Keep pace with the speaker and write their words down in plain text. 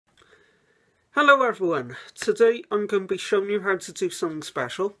Hello everyone, today I'm going to be showing you how to do something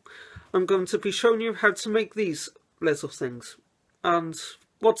special. I'm going to be showing you how to make these little things. And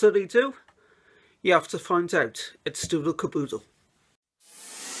what do they do? You have to find out. It's Doodle Kaboodle.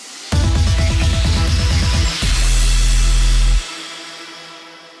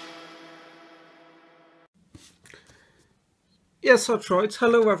 Yes, that's right.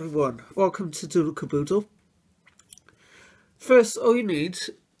 Hello everyone, welcome to Doodle Kaboodle. First, all you need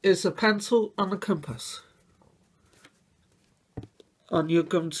is a pencil and a compass. And you're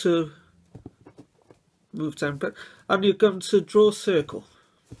going to move down a bit, and you're going to draw a circle.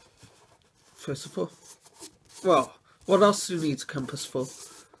 First of all, well, what else do you need a compass for?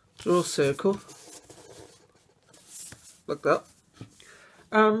 Draw a circle, like that.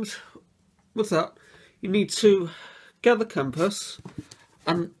 And with that, you need to get the compass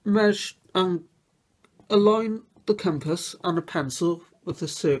and measure and align the compass and a pencil with the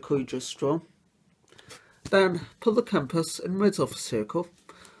circle you just drawn. Then put the compass in the middle of the circle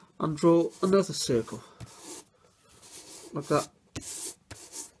and draw another circle, like that.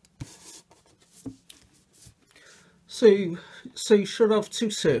 So you should have two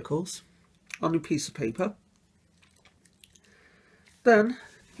circles on a piece of paper. Then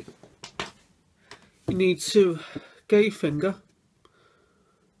you need to get your finger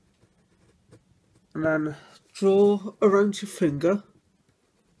and then draw around your finger.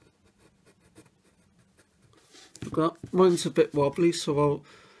 Like that. Mine's a bit wobbly, so I'll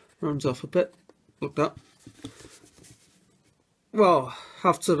round off a bit, like that. Well,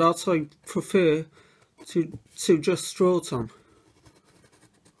 after that I prefer to just draw it on,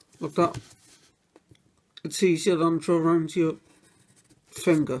 like that. It's easier than draw around your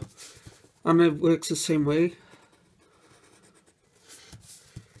finger, and it works the same way.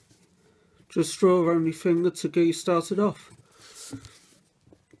 Just draw around your finger to get you started off.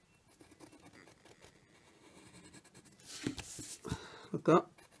 Like that.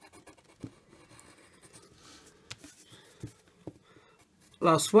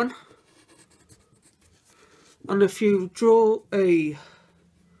 Last one. And if you draw in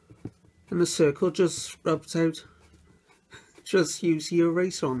a circle, just rub it out. Just use your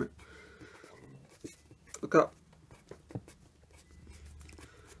eraser on it. Like that.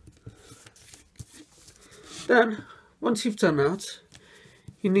 Then, once you've done that,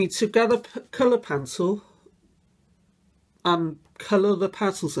 you need to get a colour pencil and colour the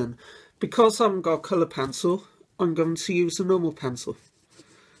petals in. Because I haven't got a colour pencil, I'm going to use a normal pencil.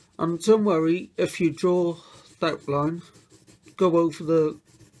 And don't worry, if you draw the outline, go over the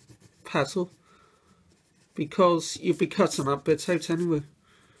petal, because you'll be cutting that bit out anyway.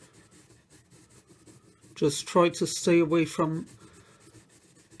 Just try to stay away from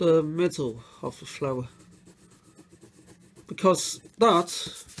the middle of the flower, because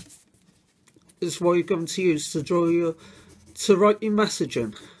that is what you're going to use to write your message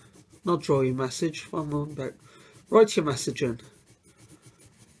in. Not draw your message, what am I on about? Write your message in.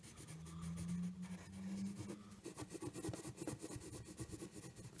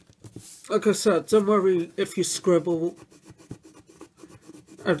 Like I said, don't worry if you scribble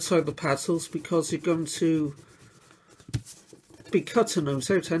outside the petals, because you're going to be cutting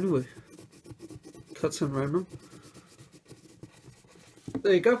those out anyway. Cutting around them.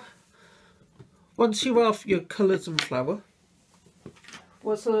 There you go. Once you have your colours and flower,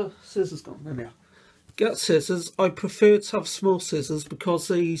 where's the scissors gone? There they are. Get scissors. I prefer to have small scissors because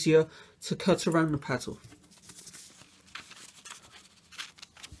they're easier to cut around the petal.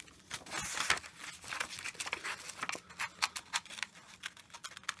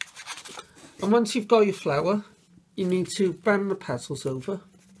 And once you've got your flower, you need to bend the petals over,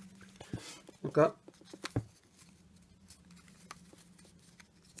 like that.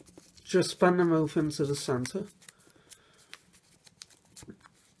 Just bend them over into the centre.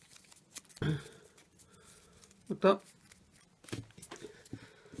 Like that.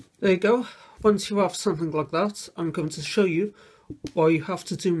 There you go. Once you have something like that, I'm going to show you what you have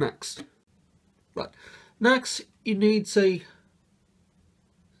to do next. Right. Next, you need a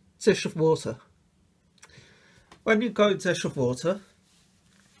dish of water. When you've got a dish of water,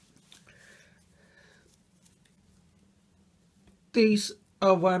 these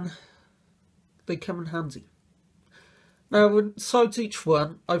are when they come in handy. Now inside each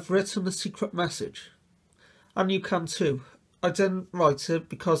one I've written a secret message, and you can too. I didn't write it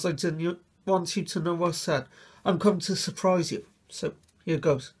because I didn't want you to know what I said. I'm going to surprise you, so here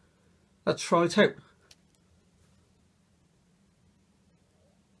goes. Let's try it out.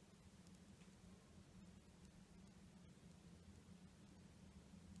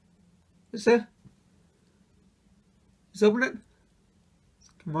 Is there? Is it opening?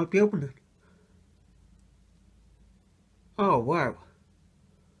 It might be opening. Oh, wow.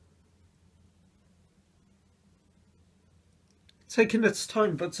 Taking its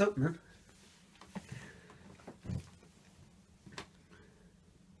time, but it's opening.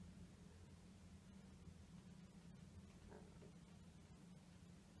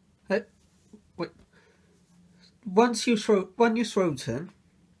 Hey, wait. When you throw it in,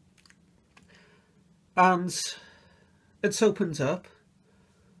 and it's opened up,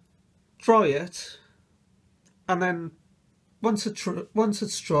 dry it, and then once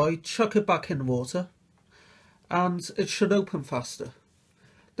it's dry, chuck it back in water, and it should open faster.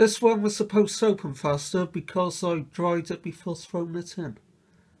 This one was supposed to open faster because I dried it before throwing it in.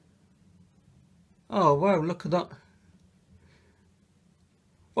 Oh wow, look at that.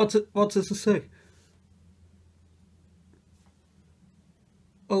 What does it say?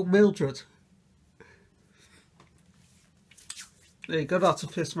 Oh, Mildred. There you go, that's a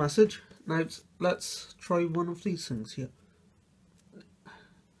first message. Now let's try one of these things here.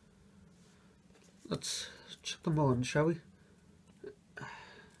 Let's check them on, shall we?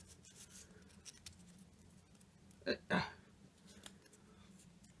 There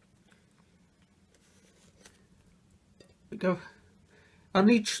we go.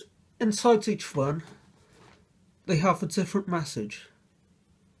 And inside each one, they have a different message.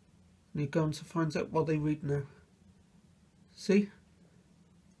 And you're going to find out what they read now. See?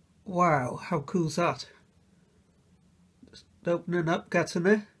 Wow, how cool is that? Just opening up, getting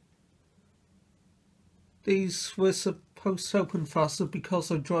it. These were supposed to open faster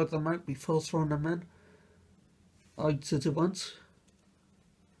because I dried them out before throwing them in. I did it once.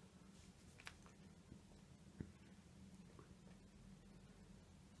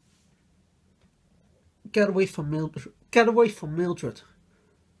 Get away from Mildred. Get away from Mildred.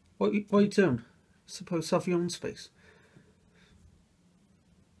 What are you doing? You're supposed to have your own space.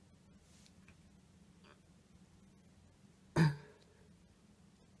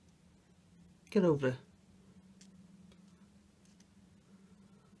 Get over there.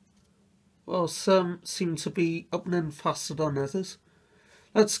 Well, some seem to be opening faster than others.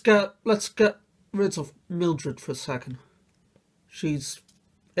 Let's get rid of Mildred for a second. She's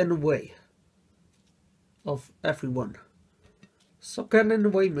in the way of everyone. Stop getting in the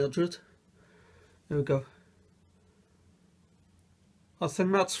way, Mildred. There we go. I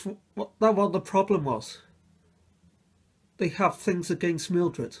think that's what the problem was. They have things against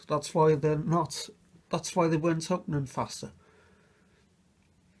Mildred. That's why they're not. That's why they weren't opening faster.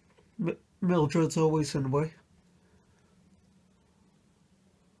 Mildred's always in the way.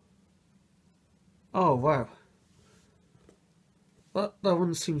 Oh wow. That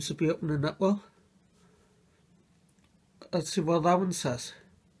one seems to be opening up well. Let's see what that one says.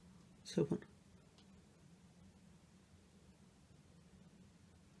 It's open.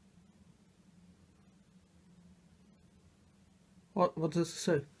 What does it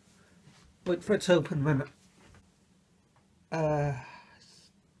say? Wait for it to open a minute.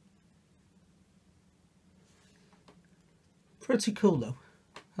 Pretty cool though.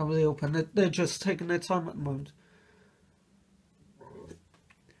 How they open? They're just taking their time at the moment.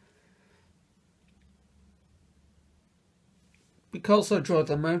 Because I dried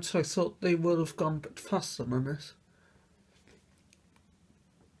them out, I thought they would have gone a bit faster than this.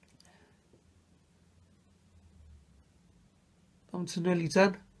 I'm nearly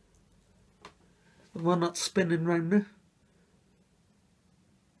done. The one that's spinning round now.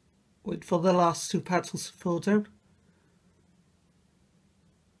 Wait for the last two petals to fall down.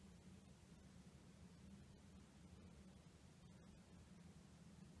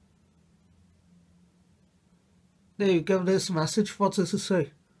 There you go, there's the message. What does it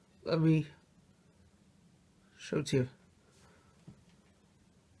say? Let me show it to you.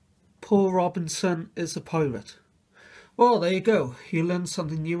 Paul Robinson is a pirate. Well, there you go. You learn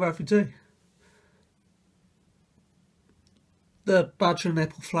something new every day. The badger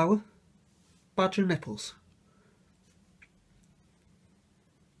nipple flower. Badger nipples.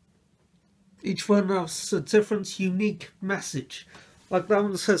 Each one has a different, unique message. Like that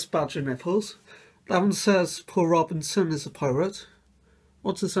one says badger nipples. That one says Paul Robinson is a pirate.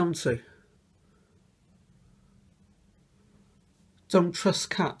 What does that one say? Don't trust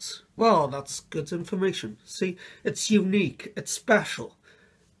cats. Well, that's good information. See, it's unique, it's special.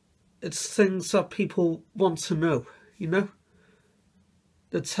 It's things that people want to know, you know?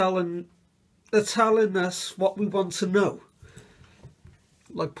 They're telling us what we want to know.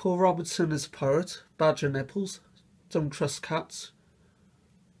 Like Paul Robinson is a pirate, badger nipples, don't trust cats.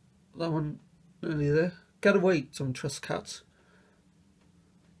 That one nearly there. Get away, don't trust cats.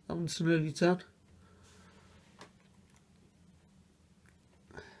 That one's nearly done.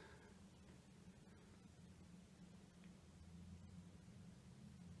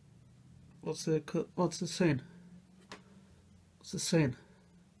 What's it saying? What's it saying?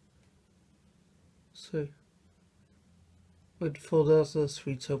 So, wait for the other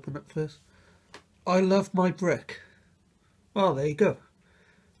three to open up first. I love my brick. Well, there you go.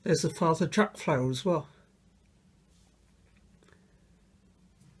 There's the Father Jack flower as well.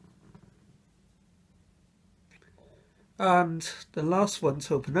 And the last one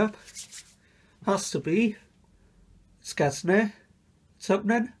to open up has to be, it's getting there, it's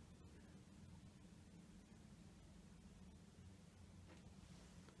opening.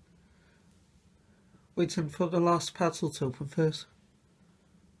 Waiting for the last petal to open first.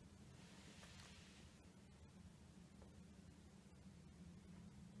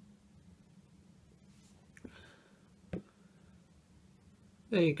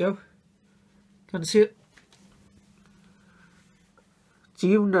 There you go. Can you see it? Do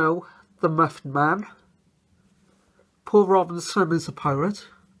you know the Muffin Man? Paul Robinson is a pirate.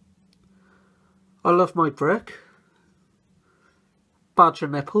 I love my brick. Badger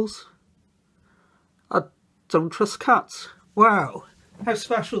nipples. I don't trust cats. Wow, how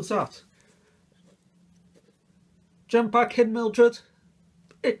special is that? Jump back in, Mildred.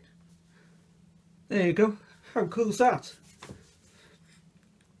 There you go. How cool is that?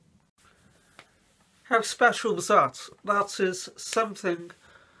 How special was that? That is something.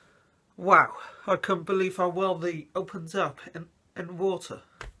 Wow, I couldn't believe how well they opened up in water.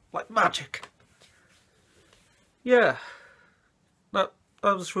 Like magic. Yeah,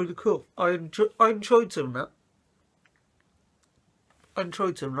 that was really cool. I enjoyed doing that.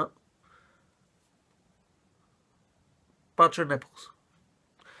 Badger nipples.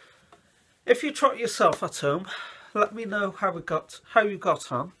 If you try it yourself at home, let me know how you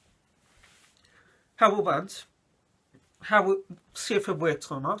got on. How it went. See if it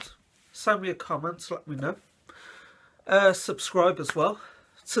worked or not. Send me a comment, let me know. Subscribe as well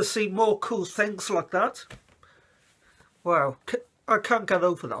to see more cool things like that. Wow, I can't get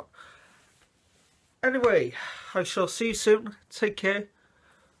over that. Anyway, I shall see you soon. Take care.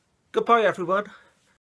 Goodbye, everyone.